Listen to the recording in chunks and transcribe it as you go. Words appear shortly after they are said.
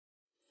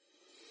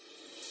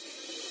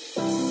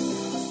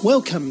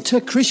Welcome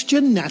to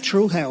Christian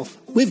Natural Health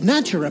with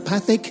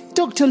naturopathic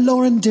Dr.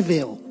 Lauren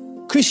DeVille.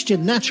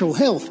 Christian Natural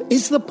Health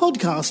is the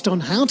podcast on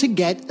how to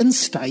get and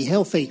stay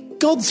healthy,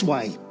 God's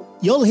way.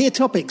 You'll hear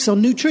topics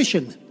on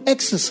nutrition,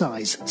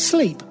 exercise,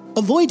 sleep,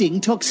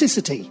 avoiding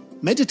toxicity,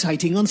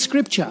 meditating on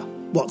scripture,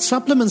 what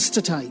supplements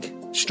to take,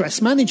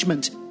 stress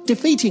management,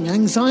 defeating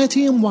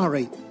anxiety and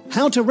worry,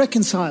 how to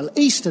reconcile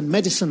Eastern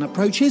medicine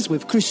approaches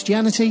with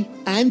Christianity,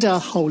 and a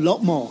whole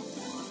lot more.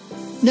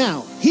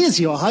 Now, here's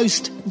your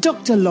host,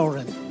 Dr.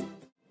 Lauren.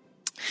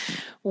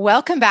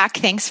 Welcome back.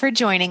 Thanks for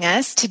joining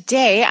us.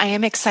 Today, I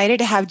am excited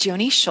to have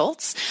Joni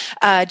Schultz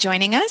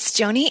joining us.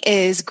 Joni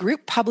is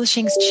Group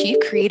Publishing's Chief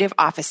Creative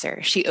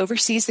Officer. She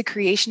oversees the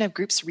creation of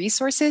Group's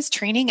resources,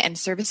 training, and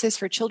services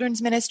for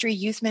children's ministry,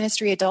 youth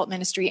ministry, adult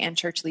ministry, and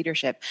church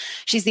leadership.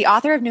 She's the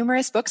author of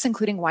numerous books,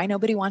 including Why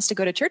Nobody Wants to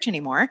Go to Church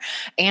Anymore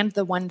and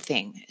The One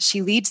Thing.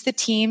 She leads the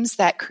teams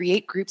that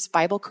create Group's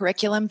Bible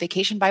curriculum,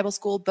 Vacation Bible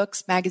School,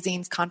 books,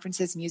 magazines,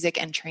 conferences, music,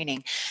 and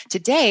training.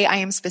 Today, I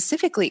am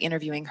specifically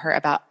interviewing her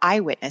about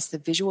Eyewitness, the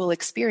Visual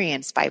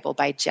Experience Bible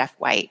by Jeff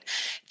White.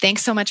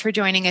 Thanks so much for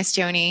joining us,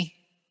 Joni.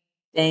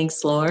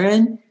 Thanks,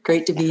 Lauren.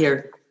 Great to be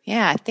here.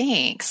 Yeah,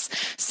 thanks.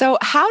 So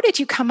how did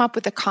you come up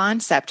with the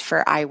concept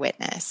for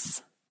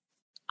Eyewitness?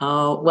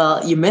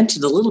 Well, you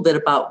mentioned a little bit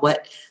about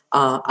what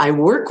I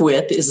work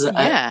with is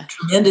a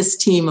tremendous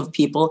team of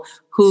people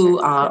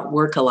who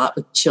work a lot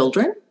with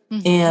children.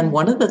 Mm-hmm. And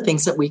one of the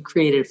things that we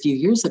created a few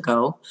years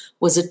ago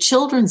was a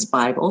children's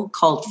Bible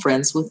called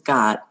Friends with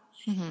God.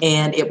 Mm-hmm.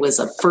 And it was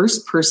a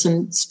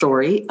first-person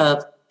story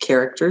of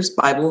characters,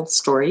 Bible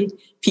story,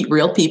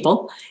 real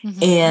people.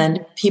 Mm-hmm.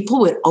 And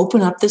people would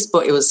open up this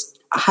book. It was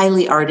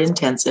highly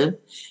art-intensive.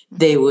 Mm-hmm.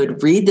 They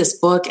would read this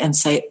book and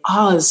say,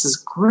 oh, this is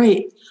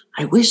great.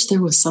 I wish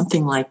there was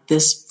something like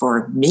this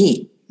for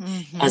me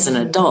as an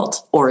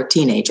adult or a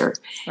teenager.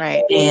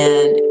 Right.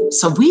 And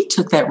so we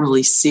took that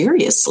really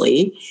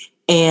seriously,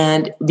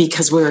 and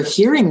because we were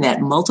hearing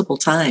that multiple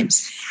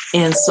times.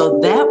 And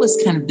so that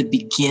was kind of the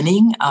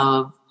beginning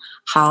of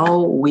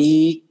how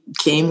we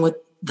came with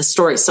the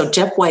story. So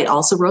Jeff White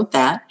also wrote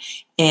that,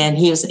 and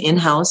he was an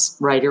in-house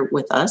writer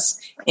with us,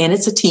 and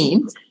it's a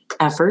team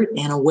effort,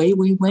 and away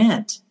we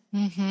went.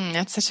 Mm-hmm.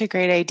 That's such a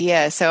great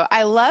idea. So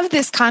I love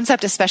this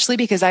concept, especially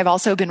because I've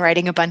also been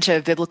writing a bunch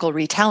of biblical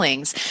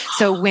retellings.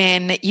 So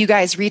when you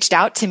guys reached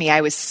out to me,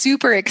 I was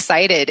super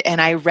excited, and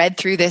I read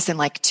through this in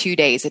like 2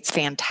 days. It's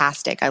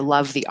fantastic. I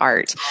love the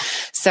art.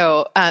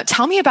 So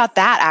tell me about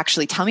that,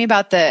 actually. Tell me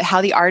about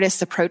how the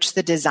artists approached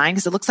the design,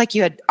 because it looks like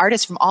you had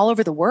artists from all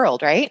over the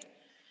world, right?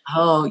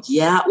 Oh,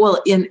 yeah.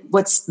 Well, in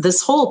what's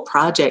this whole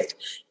project,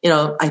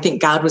 I think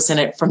God was in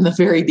it from the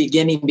very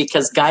beginning,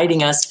 because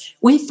guiding us,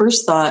 we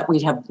first thought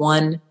we'd have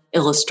one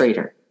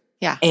illustrator.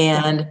 Yeah.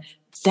 And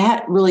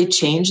that really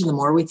changed. And the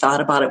more we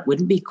thought about it,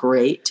 wouldn't it be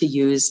great to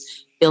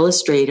use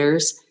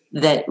illustrators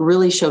that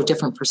really show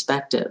different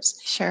perspectives?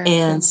 Sure.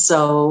 And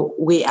so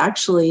we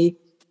actually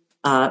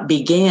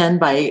began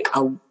by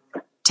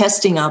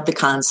testing out the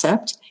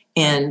concept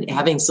and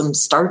having some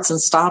starts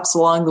and stops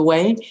along the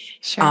way.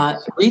 Sure.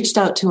 Reached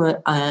out to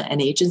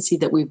an agency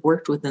that we've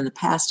worked with in the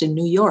past in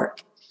New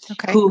York,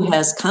 okay, who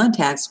has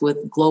contacts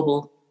with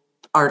global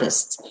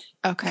artists.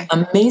 Okay.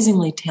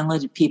 Amazingly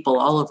talented people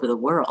all over the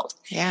world.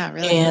 Yeah,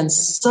 really. And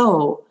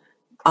so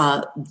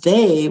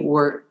they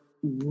were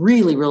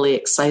really, really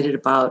excited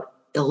about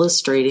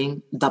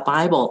illustrating the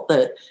Bible,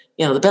 the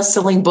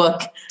best-selling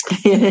book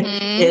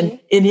in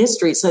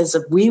history.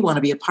 So we want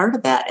to be a part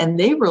of that. And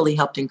they really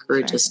helped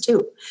encourage us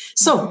too.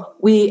 So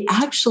we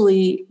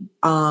actually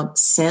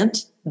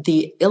sent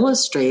the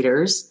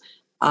illustrators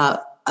a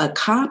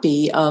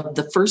copy of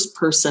the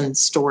first-person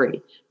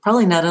story,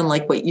 probably not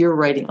unlike what you're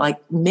writing,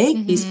 like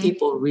make these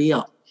people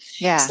real.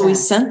 Yeah. So we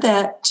sent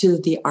that to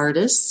the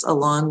artists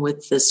along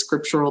with the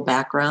scriptural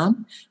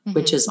background,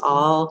 which is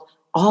all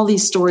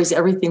these stories,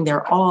 everything,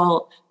 they're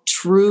all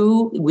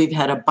true. We've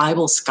had a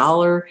Bible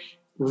scholar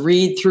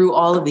read through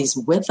all of these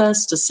with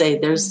us to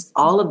say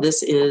all of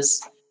this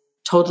is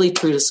totally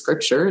true to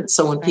scripture.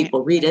 So when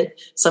people read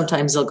it,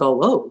 sometimes they'll go,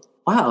 whoa,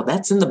 wow,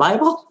 that's in the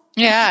Bible?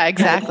 Yeah,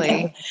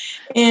 exactly.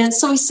 And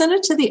so we sent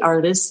it to the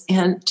artists,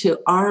 and to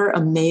our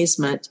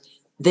amazement,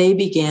 they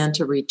began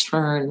to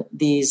return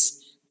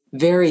these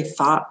very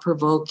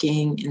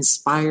thought-provoking,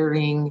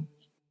 inspiring,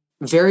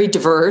 very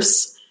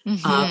diverse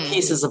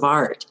pieces of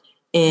art.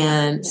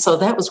 And so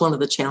that was one of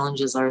the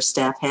challenges our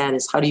staff had,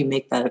 is how do you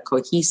make that a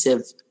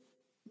cohesive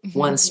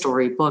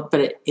one-story book?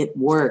 But it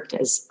worked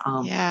as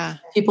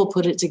people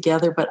put it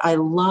together. But I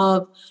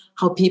love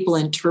how people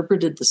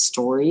interpreted the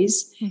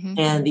stories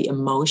and the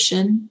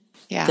emotion,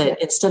 that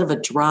instead of a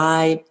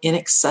dry,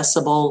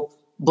 inaccessible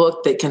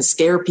book that can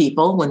scare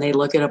people when they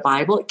look at a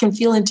Bible, it can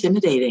feel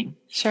intimidating.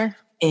 Sure.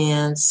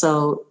 And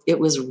so it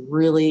was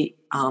really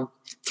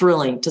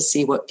thrilling to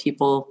see what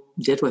people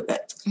did with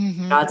it.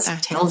 God's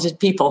talented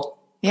people.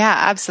 Yeah,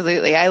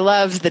 absolutely. I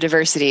love the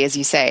diversity, as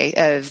you say,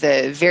 of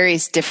the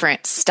various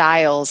different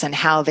styles and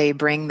how they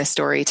bring the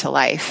story to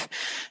life.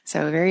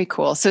 So very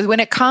cool. So when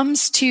it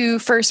comes to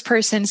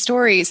first-person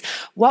stories,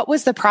 what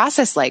was the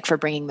process like for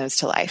bringing those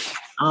to life?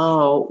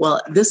 Oh,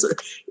 well,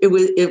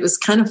 it was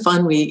kind of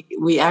fun.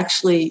 We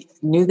actually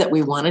knew that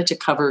we wanted to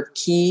cover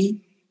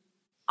key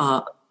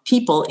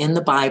people in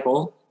the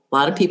Bible, a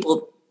lot of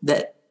people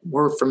that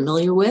we're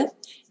familiar with.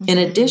 In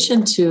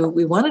addition to,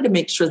 we wanted to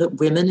make sure that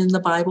women in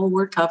the Bible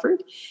were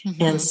covered.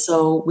 And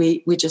so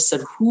we just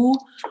said, who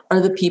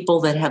are the people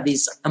that have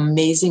these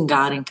amazing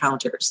God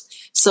encounters?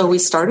 So we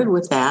started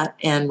with that,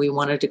 and we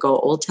wanted to go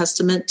Old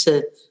Testament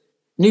to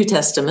New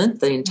Testament,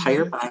 the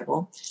entire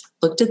Bible,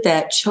 looked at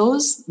that,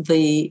 chose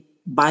the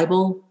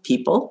Bible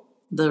people,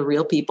 the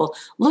real people,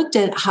 looked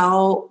at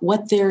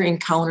what their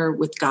encounter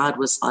with God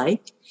was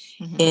like.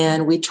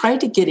 And we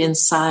tried to get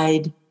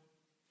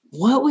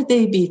what would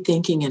they be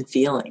thinking and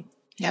feeling?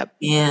 Yep.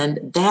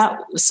 And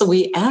so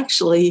we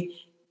actually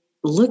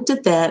looked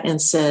at that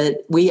and said,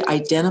 we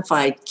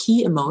identified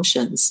key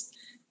emotions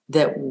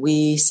that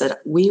we said,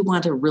 we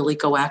want to really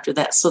go after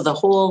that. So the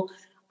whole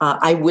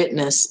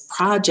Eyewitness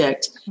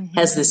Project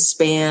has this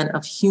span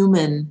of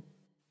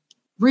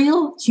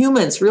real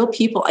humans, real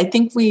people. I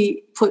think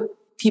we put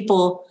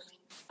people,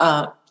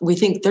 we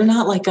think they're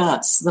not like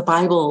us. The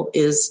Bible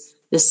is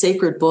this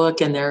sacred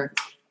book, and they're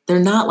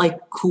not like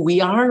who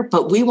we are,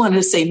 but we want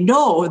to say,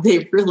 no,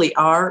 they really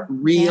are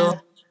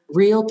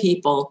real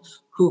people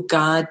who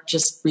God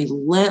just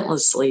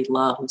relentlessly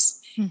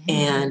loves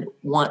and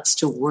wants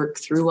to work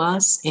through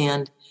us.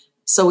 And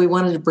so we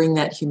wanted to bring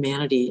that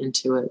humanity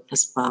into it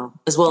as well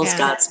as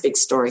God's big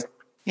story.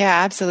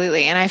 Yeah,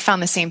 absolutely. And I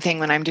found the same thing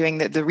when I'm doing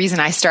the reason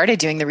I started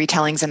doing the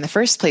retellings in the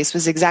first place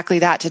was exactly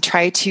that, to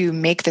try to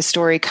make the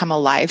story come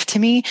alive to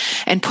me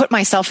and put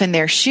myself in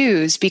their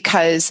shoes,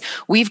 because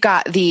we've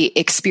got the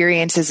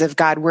experiences of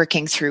God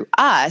working through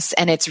us,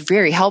 and it's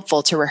very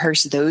helpful to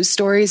rehearse those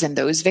stories and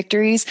those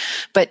victories,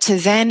 but to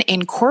then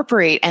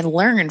incorporate and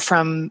learn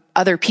from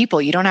other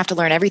people. You don't have to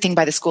learn everything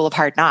by the school of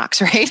hard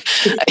knocks, right?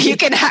 You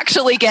can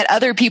actually get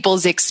other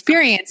people's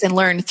experience and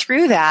learn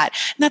through that.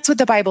 And that's what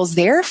the Bible's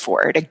there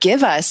for, to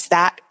give us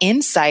that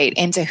insight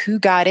into who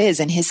God is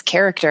and his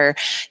character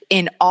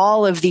in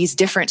all of these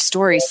different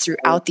stories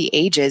throughout the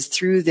ages,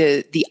 through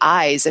the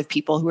eyes of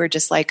people who are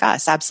just like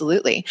us.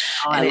 Absolutely.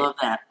 Oh, I love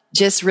that.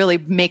 Just really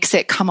makes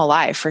it come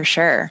alive for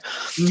sure.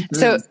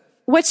 So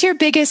what's your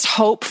biggest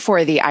hope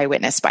for the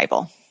Eyewitness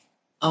Bible?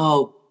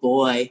 Oh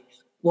boy.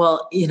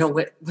 Well,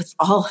 with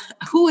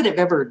who would have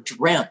ever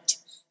dreamt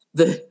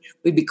that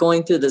we'd be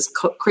going through this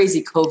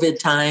crazy COVID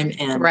time,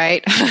 and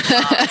right.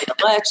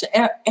 Election,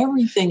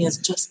 everything has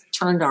just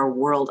turned our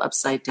world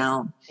upside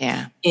down.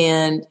 Yeah.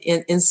 And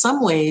in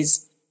some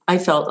ways, I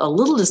felt a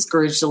little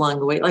discouraged along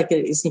the way. Like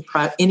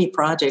any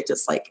project,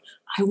 it's like,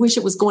 I wish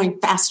it was going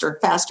faster.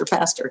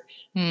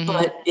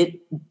 But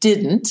it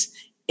didn't.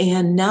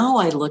 And now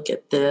I look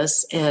at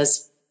this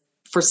as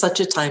for such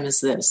a time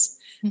as this,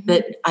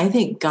 that I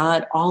think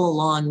God all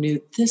along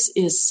knew this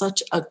is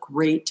such a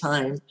great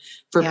time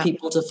for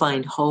people to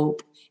find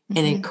hope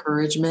and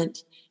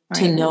encouragement,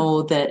 to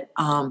know that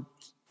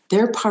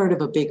they're part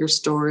of a bigger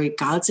story.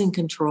 God's in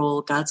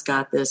control. God's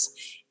got this.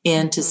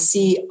 And to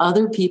see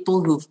other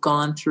people who've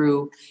gone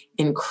through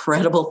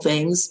incredible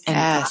things and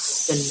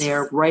God's been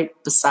there right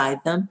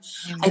beside them.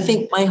 I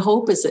think my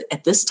hope is that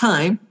at this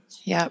time,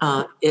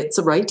 it's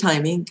the right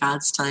timing,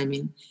 God's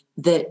timing,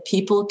 that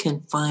people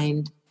can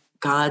find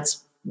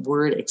God's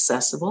word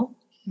accessible.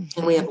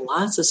 And we have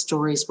lots of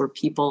stories where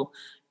people,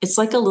 it's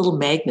like a little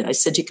magnet. I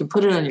said, you can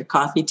put it on your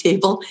coffee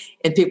table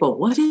and people,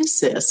 what is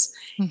this?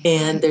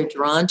 And they're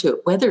drawn to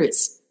it, whether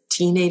it's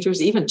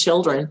teenagers, even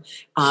children,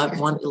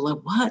 want to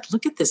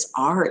look at this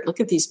art, look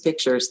at these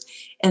pictures.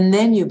 And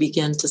then you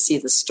begin to see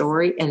the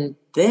story, and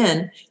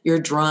then you're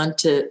drawn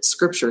to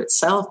scripture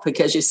itself,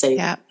 because you say,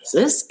 is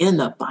this in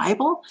the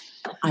Bible?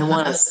 I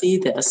want to see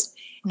this.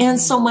 And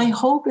so my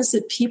hope is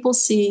that people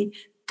see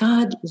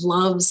God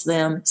loves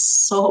them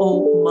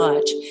so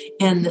much,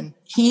 and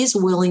he's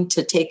willing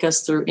to take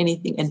us through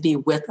anything and be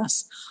with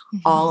us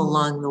all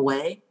along the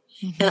way.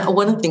 And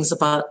one of the things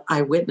about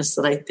Eyewitness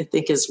that I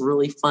think is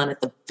really fun,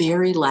 at the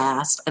very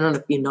last, I don't know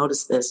if you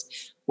noticed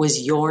this,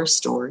 was your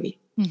story.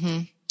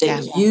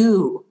 That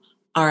you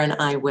are an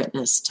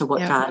eyewitness to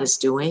what God is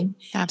doing.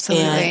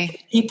 Absolutely. And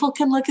people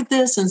can look at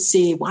this and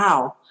see,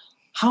 wow,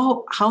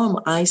 how am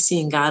I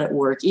seeing God at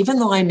work? Even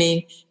though I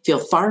may feel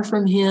far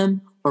from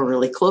him or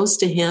really close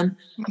to him,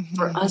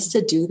 for us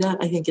to do that,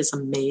 I think is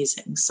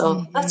amazing.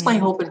 So that's my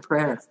hope and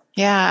prayer.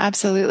 Yeah,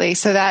 absolutely.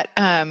 So that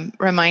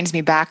reminds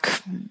me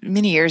back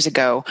many years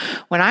ago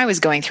when I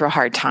was going through a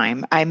hard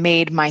time. I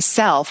made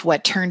myself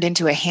what turned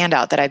into a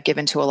handout that I've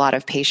given to a lot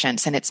of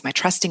patients, and it's my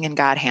Trusting in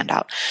God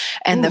handout.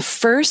 And the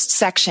first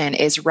section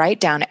is write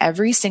down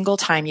every single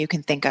time you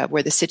can think of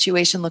where the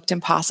situation looked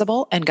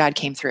impossible and God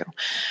came through.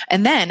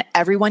 And then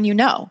everyone you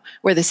know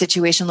where the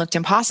situation looked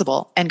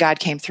impossible and God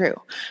came through.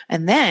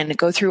 And then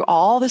go through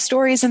all the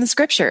stories in the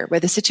scripture where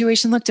the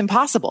situation looked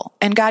impossible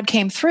and God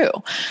came through.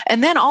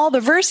 And then all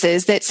the verses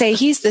verses that say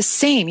he's the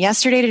same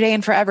yesterday, today,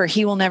 and forever.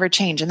 He will never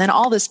change. And then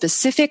all the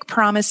specific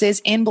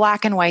promises in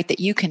black and white that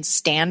you can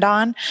stand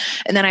on.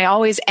 And then I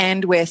always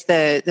end with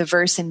the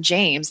verse in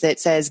James that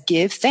says,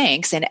 give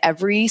thanks in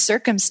every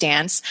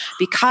circumstance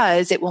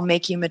because it will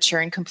make you mature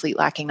and complete,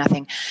 lacking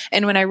nothing.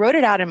 And when I wrote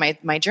it out in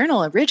my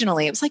journal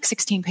originally, it was like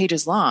 16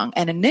 pages long.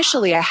 And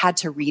initially I had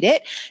to read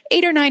it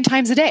 8 or 9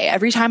 times a day.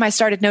 Every time I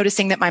started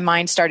noticing that my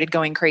mind started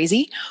going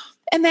crazy.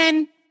 And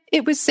then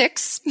it was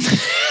 6,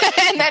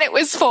 and then it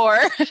was 4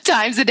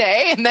 times a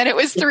day, and then it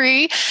was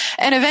 3.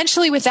 And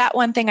eventually with that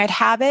one thing, I'd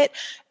have it,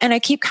 and I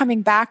keep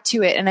coming back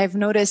to it. And I've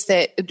noticed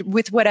that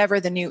with whatever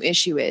the new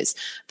issue is,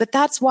 but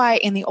that's why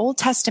in the Old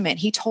Testament,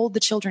 he told the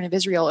children of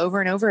Israel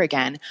over and over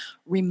again,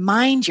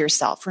 remind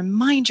yourself,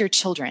 remind your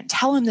children,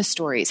 tell them the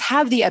stories,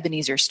 have the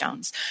Ebenezer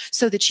stones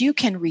so that you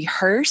can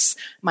rehearse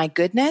my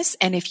goodness.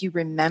 And if you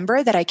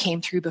remember that I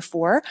came through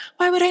before,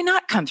 why would I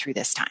not come through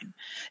this time?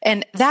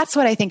 And that's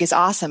what I think is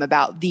awesome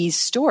about these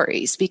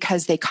stories,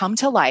 because they come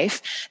to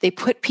life, they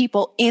put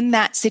people in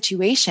that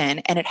situation,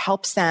 and it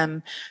helps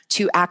them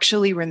to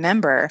actually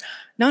remember,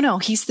 no,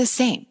 he's the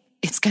same.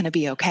 It's going to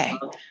be okay.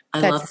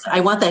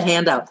 I want that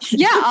handout.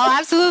 Yeah, I'll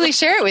absolutely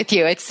share it with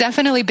you. It's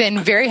definitely been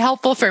very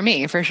helpful for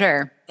me, for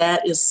sure.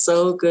 That is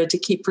so good to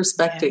keep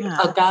perspective,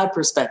 a God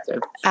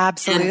perspective.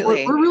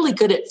 Absolutely. And we're really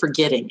good at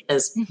forgetting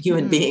as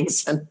human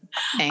beings. And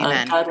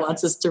Amen. God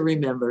wants us to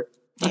remember.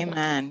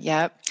 Amen.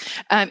 Yep.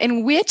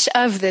 And which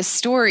of the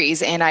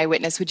stories in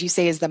Eyewitness would you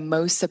say is the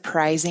most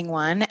surprising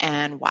one,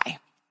 and why?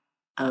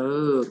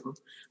 Oh,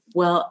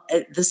 well,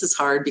 this is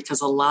hard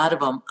because a lot of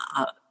them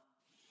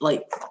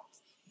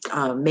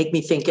make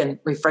me think and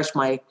refresh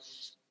my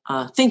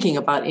thinking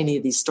about any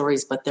of these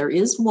stories. But there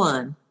is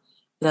one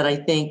that I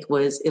think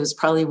was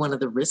probably one of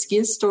the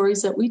riskiest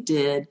stories that we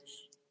did,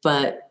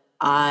 but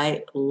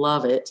I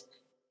love it.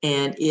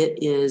 And it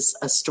is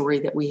a story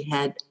that we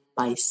had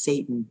by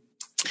Satan.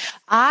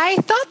 I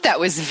thought that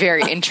was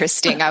very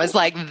interesting. I was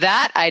like,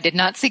 that I did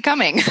not see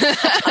coming.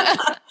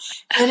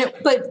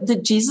 But the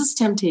Jesus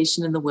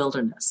temptation in the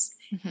wilderness.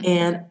 Mm-hmm.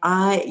 And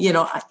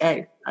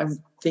I'm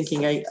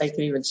thinking I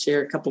can even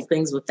share a couple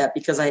things with that,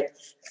 because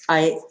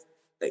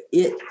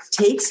it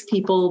takes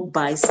people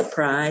by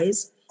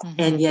surprise,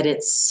 and yet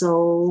it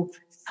so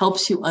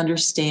helps you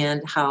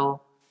understand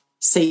how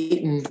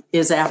Satan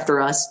is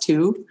after us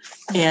too.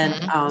 And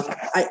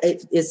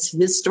it's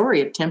his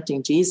story of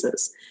tempting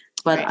Jesus.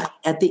 But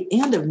at the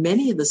end of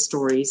many of the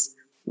stories,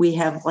 we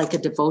have like a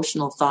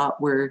devotional thought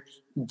where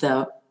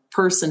the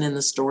person in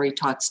the story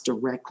talks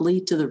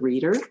directly to the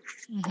reader,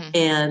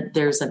 and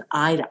there's an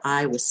eye to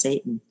eye with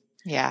Satan.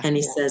 Yeah. And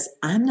he says,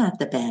 I'm not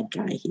the bad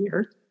guy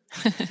here.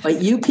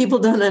 What you people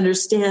don't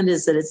understand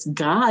is that it's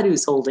God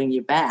who's holding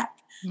you back.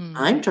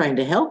 I'm trying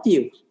to help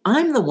you.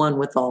 I'm the one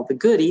with all the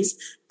goodies,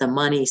 the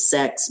money,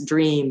 sex,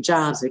 dream,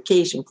 jobs,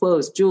 vacation,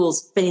 clothes,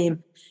 jewels,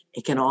 fame.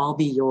 It can all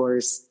be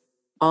yours.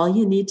 All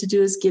you need to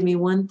do is give me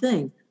one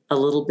thing, a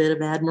little bit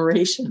of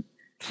admiration.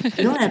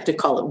 You don't have to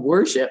call it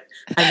worship.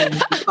 I mean, you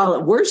can call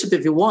it worship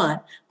if you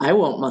want. I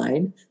won't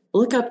mind.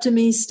 Look up to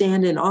me,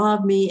 stand in awe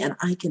of me, and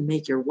I can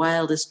make your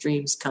wildest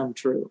dreams come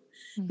true.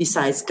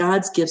 Besides,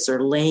 God's gifts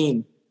are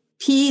lame.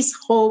 Peace,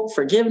 hope,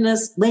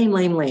 forgiveness,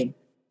 lame.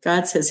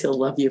 God says he'll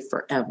love you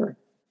forever,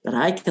 but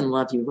I can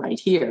love you right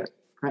here,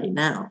 right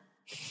now.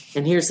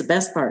 And here's the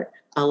best part.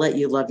 I'll let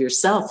you love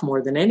yourself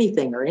more than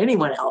anything or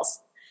anyone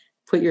else.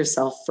 Put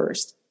yourself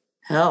first.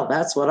 Hell,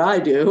 that's what I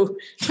do.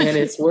 And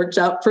it's worked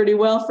out pretty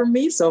well for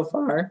me so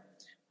far.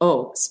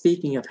 Oh,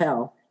 speaking of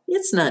hell,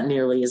 it's not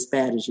nearly as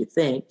bad as you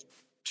think.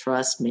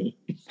 Trust me.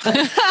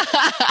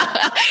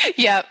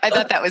 Yeah, I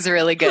thought that was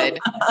really good.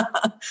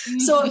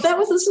 So that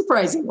was a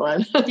surprising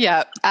one.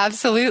 Yeah,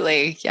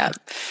 absolutely. Yeah.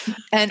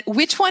 And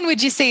which one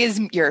would you say is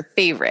your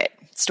favorite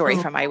story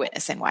from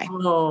Eyewitness, and why?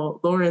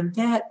 Oh, Lauren,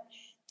 that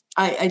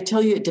I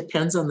tell you, it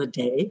depends on the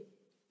day.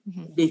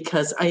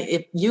 Because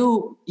if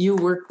you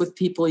work with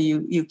people,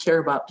 you care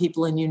about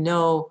people, and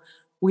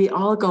we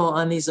all go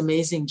on these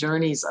amazing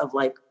journeys of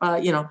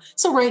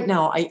so right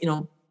now,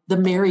 the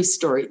Mary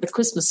story, the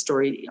Christmas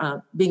story,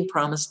 being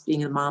promised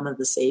being the mom of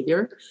the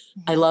Savior.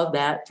 I love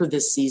that for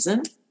this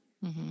season.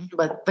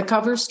 But the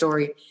cover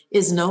story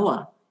is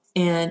Noah,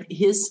 and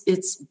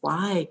it's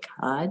why,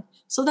 God.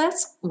 So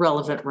that's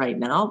relevant right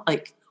now.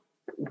 Like,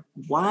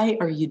 why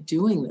are you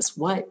doing this?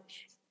 What?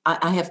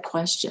 I have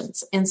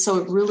questions. And so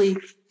it really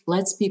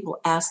lets people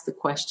ask the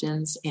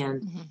questions.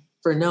 And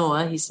for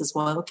Noah, he says,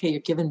 well, okay, you're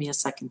giving me a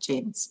second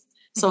chance.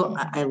 So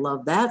I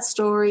love that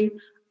story.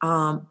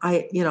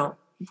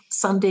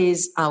 Some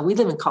days we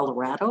live in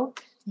Colorado,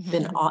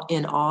 in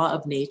awe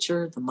of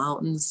nature, the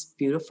mountains,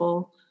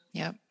 beautiful.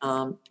 Yeah.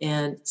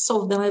 And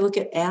so then I look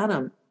at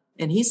Adam,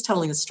 and he's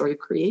telling the story of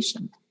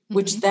creation,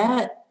 which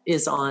that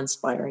is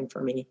awe-inspiring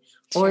for me.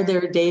 Sure. Or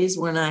there are days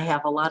when I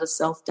have a lot of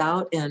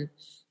self-doubt, and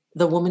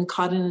the woman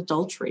caught in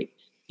adultery,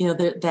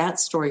 that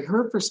story,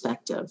 her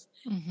perspective,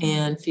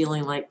 and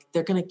feeling like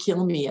they're going to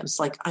kill me. It's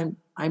like, I'm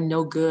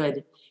no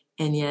good.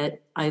 And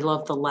yet I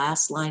love the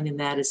last line in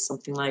that is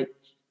something like,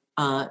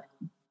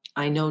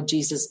 I know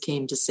Jesus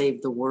came to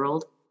save the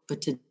world,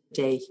 but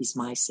day he's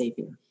my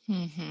savior.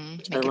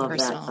 Mm-hmm. I love that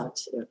thought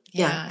too.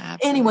 Yeah.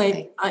 Absolutely.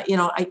 Anyway,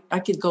 I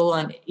could go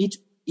on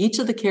each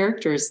of the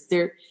characters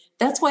there.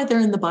 That's why they're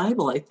in the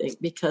Bible, I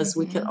think, because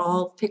we could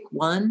all pick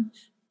one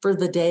for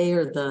the day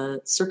or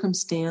the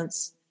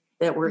circumstance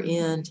that we're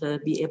in to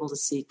be able to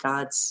see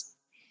God's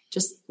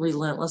just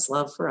relentless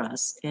love for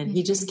us. And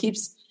he just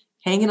keeps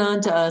hanging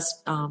on to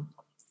us.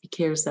 He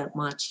cares that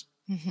much.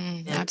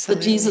 Absolutely.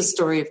 The Jesus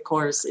story, of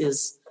course,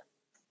 is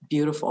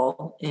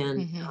beautiful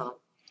and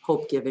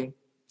hope-giving.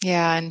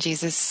 Yeah, and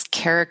Jesus'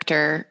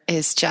 character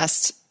is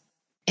just,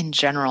 in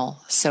general,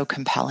 so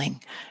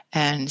compelling.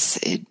 And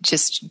it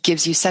just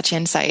gives you such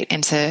insight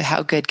into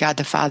how good God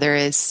the Father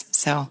is.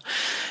 So,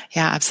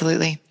 yeah,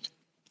 absolutely.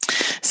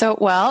 So,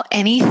 well,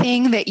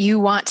 anything that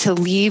you want to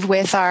leave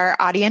with our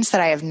audience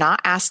that I have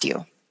not asked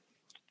you?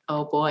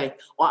 Oh, boy.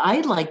 Well,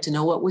 I'd like to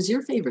know, what was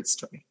your favorite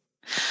story?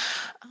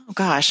 Oh,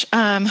 gosh.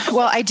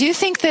 Well, I do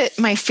think that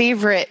my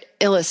favorite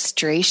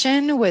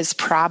illustration was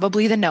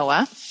probably the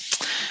Noah.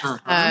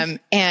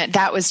 And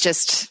that was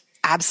just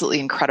absolutely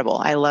incredible.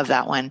 I love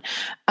that one.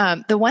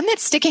 The one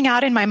that's sticking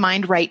out in my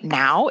mind right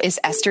now is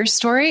Esther's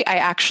story. I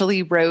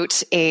actually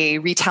wrote a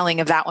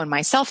retelling of that one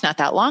myself not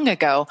that long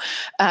ago.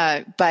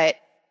 But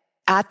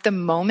at the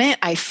moment,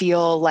 I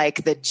feel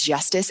like the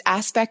justice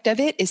aspect of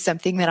it is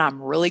something that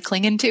I'm really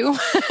clinging to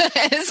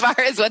as far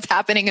as what's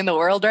happening in the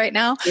world right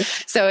now. Yeah.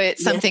 So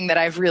it's something that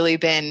I've really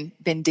been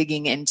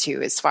digging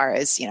into as far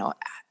as,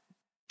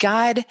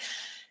 God.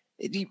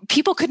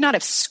 People could not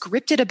have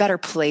scripted a better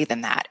play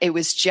than that. It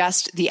was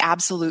just the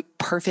absolute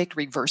perfect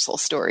reversal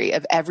story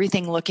of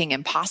everything looking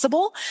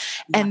impossible.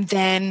 Yeah. And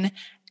then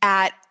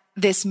at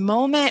this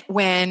moment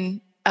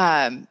when,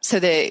 so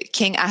the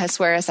King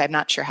Ahasuerus, I'm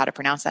not sure how to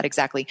pronounce that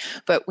exactly,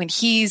 but when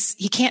he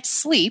can't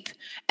sleep.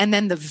 And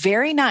then the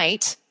very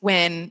night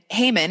when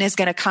Haman is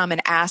going to come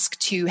and ask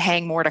to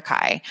hang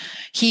Mordecai,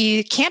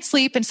 he can't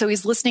sleep. And so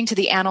he's listening to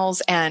the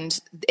annals, and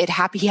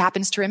he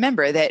happens to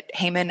remember that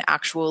Haman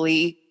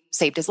actually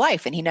saved his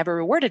life and he never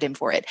rewarded him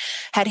for it.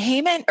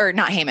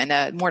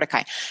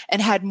 Mordecai. And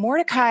had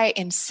Mordecai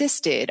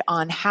insisted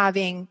on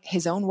having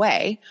his own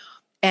way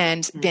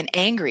and been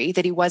angry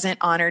that he wasn't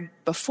honored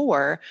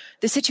before,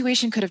 the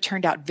situation could have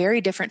turned out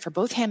very different for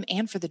both him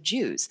and for the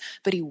Jews.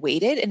 But he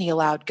waited and he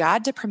allowed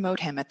God to promote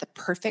him at the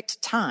perfect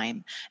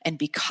time. And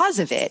because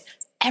of it,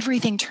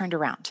 everything turned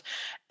around.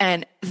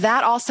 And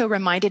that also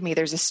reminded me,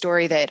 there's a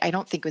story that I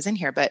don't think was in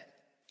here, but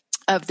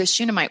of the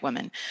Shunammite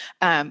woman,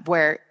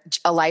 where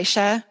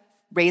Elisha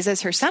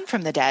raises her son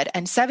from the dead.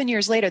 And 7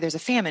 years later, there's a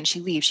famine. She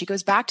leaves. She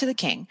goes back to the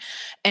king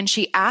and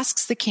she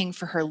asks the king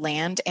for her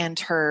land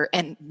and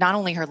not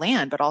only her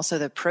land, but also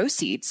the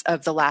proceeds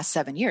of the last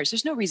 7 years.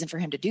 There's no reason for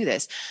him to do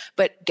this.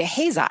 But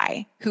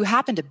Gehazi, who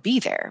happened to be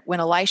there when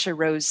Elisha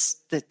rose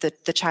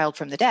the child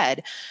from the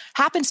dead,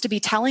 happens to be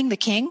telling the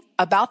king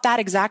about that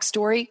exact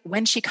story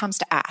when she comes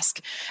to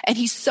ask. And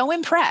he's so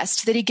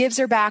impressed that he gives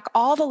her back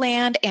all the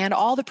land and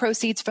all the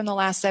proceeds from the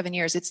last 7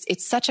 years.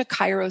 It's such a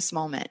Kairos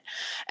moment.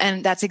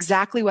 And that's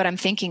exactly what I'm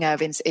thinking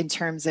of in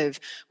terms of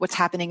what's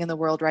happening in the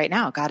world right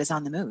now. God is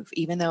on the move,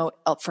 even though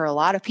for a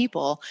lot of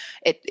people,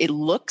 it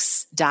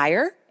looks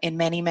dire in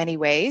many, many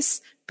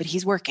ways, but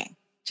he's working.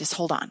 Just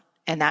hold on.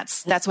 And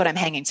that's what I'm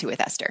hanging to with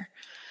Esther.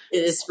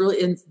 It's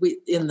really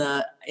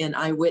in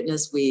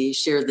Eyewitness, we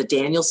share the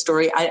Daniel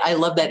story. I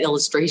love that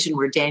illustration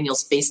where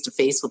Daniel's face to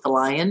face with the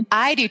lion.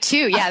 I do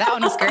too. Yeah, that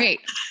one was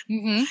great.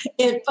 Mm-hmm.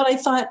 But I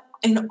thought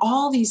in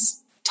all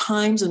these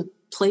times and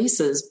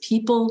places,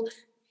 people,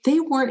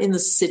 they weren't in the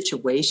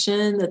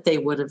situation that they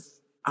would have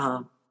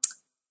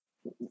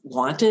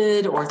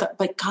wanted or thought,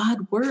 but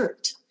God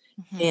worked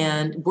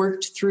and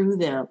worked through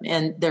them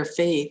and their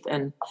faith.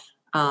 And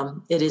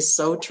it is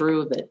so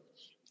true that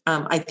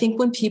I think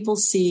when people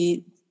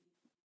see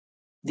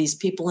these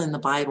people in the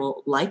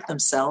Bible like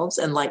themselves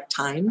and like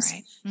times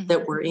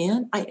that we're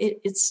in,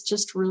 it's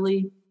just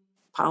really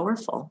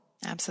powerful.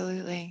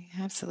 Absolutely.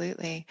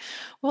 Absolutely.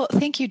 Well,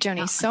 thank you,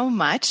 Joni, so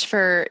much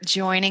for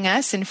joining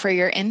us and for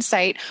your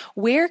insight.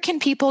 Where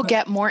can people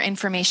get more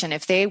information?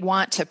 If they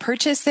want to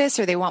purchase this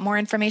or they want more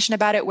information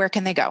about it, where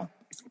can they go?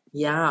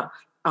 Yeah.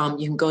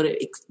 You can go to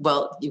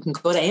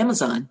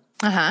Amazon.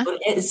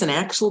 It's an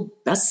actual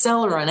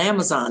bestseller on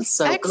Amazon.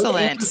 So excellent. Go to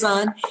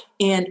Amazon,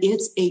 and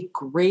it's a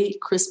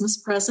great Christmas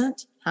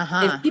present.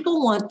 If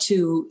people want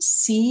to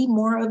see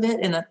more of it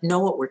and know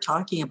what we're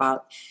talking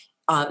about,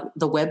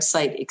 the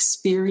website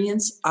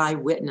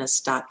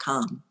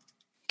experienceeyewitness.com.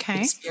 Okay.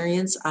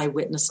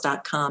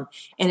 Experienceeyewitness.com.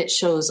 And it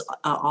shows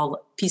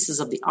all pieces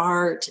of the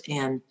art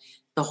and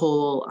the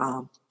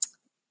whole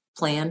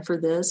plan for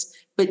this.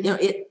 But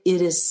it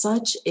is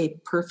such a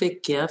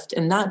perfect gift,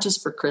 and not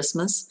just for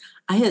Christmas.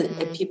 I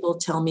had people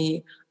tell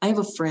me, I have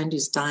a friend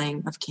who's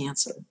dying of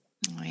cancer.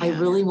 Oh, yeah. I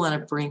really want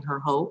to bring her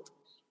hope,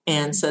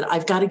 and said,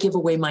 I've got to give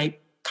away my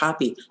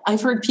copy.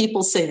 I've heard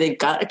people say they've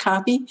got a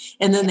copy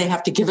and then they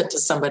have to give it to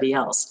somebody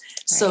else.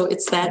 Right. So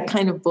it's that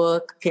kind of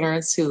book.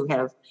 Parents who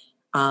have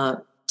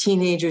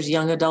teenagers,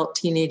 young adult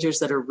teenagers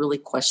that are really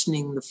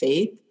questioning the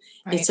faith.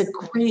 Right. It's a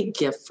great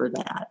gift for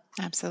that.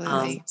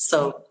 Absolutely.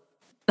 So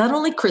not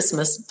only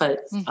Christmas, but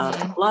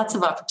lots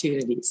of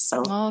opportunities.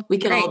 So we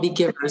can all be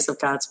givers of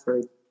God's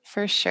word.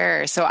 For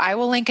sure. So I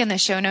will link in the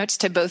show notes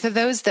to both of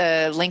those,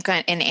 the link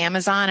in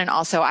Amazon and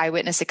also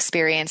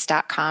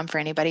eyewitnessexperience.com for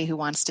anybody who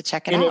wants to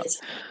check it out.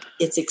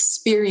 It's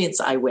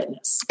Experience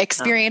Eyewitness.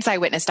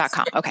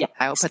 ExperienceEyewitness.com. Okay. Yeah,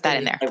 I will put that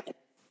in there.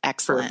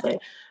 Excellent.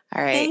 Perfect.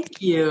 All right.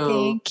 Thank you.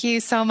 Thank you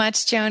so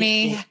much,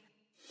 Joni.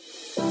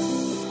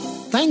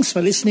 Thanks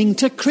for listening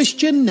to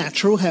Christian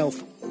Natural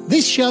Health.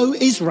 This show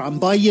is run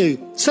by you,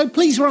 so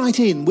please write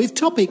in with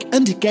topic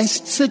and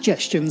guest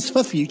suggestions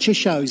for future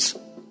shows.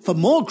 For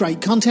more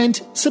great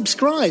content,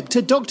 subscribe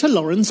to Dr.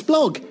 Lauren's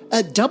blog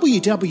at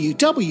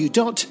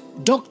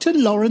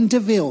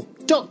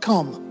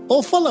www.drlaurendeville.com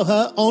or follow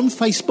her on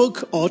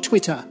Facebook or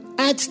Twitter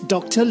at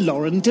Dr.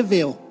 Lauren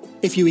DeVille.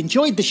 If you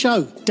enjoyed the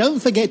show,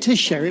 don't forget to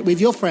share it with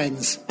your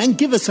friends and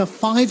give us a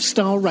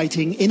 5-star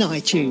rating in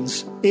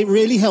iTunes. It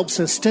really helps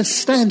us to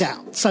stand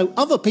out so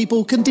other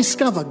people can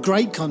discover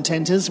great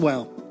content as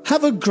well.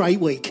 Have a great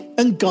week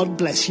and God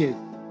bless you.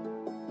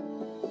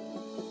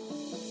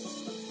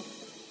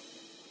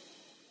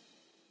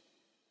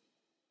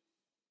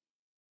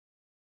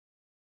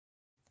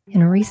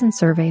 In a recent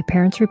survey,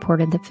 parents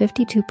reported that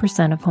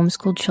 52% of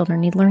homeschooled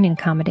children need learning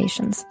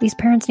accommodations. These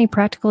parents need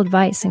practical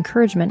advice,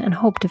 encouragement, and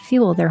hope to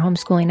fuel their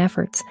homeschooling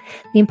efforts.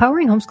 The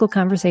Empowering Homeschool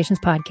Conversations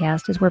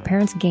podcast is where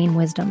parents gain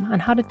wisdom on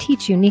how to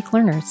teach unique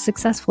learners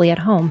successfully at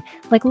home,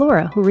 like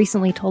Laura, who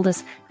recently told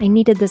us, "I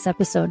needed this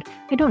episode.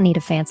 I don't need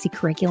a fancy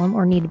curriculum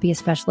or need to be a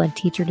special ed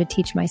teacher to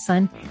teach my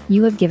son.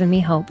 You have given me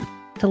hope."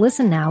 To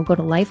listen now, go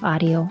to Life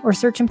Audio or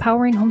search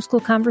Empowering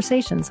Homeschool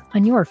Conversations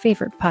on your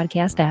favorite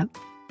podcast app.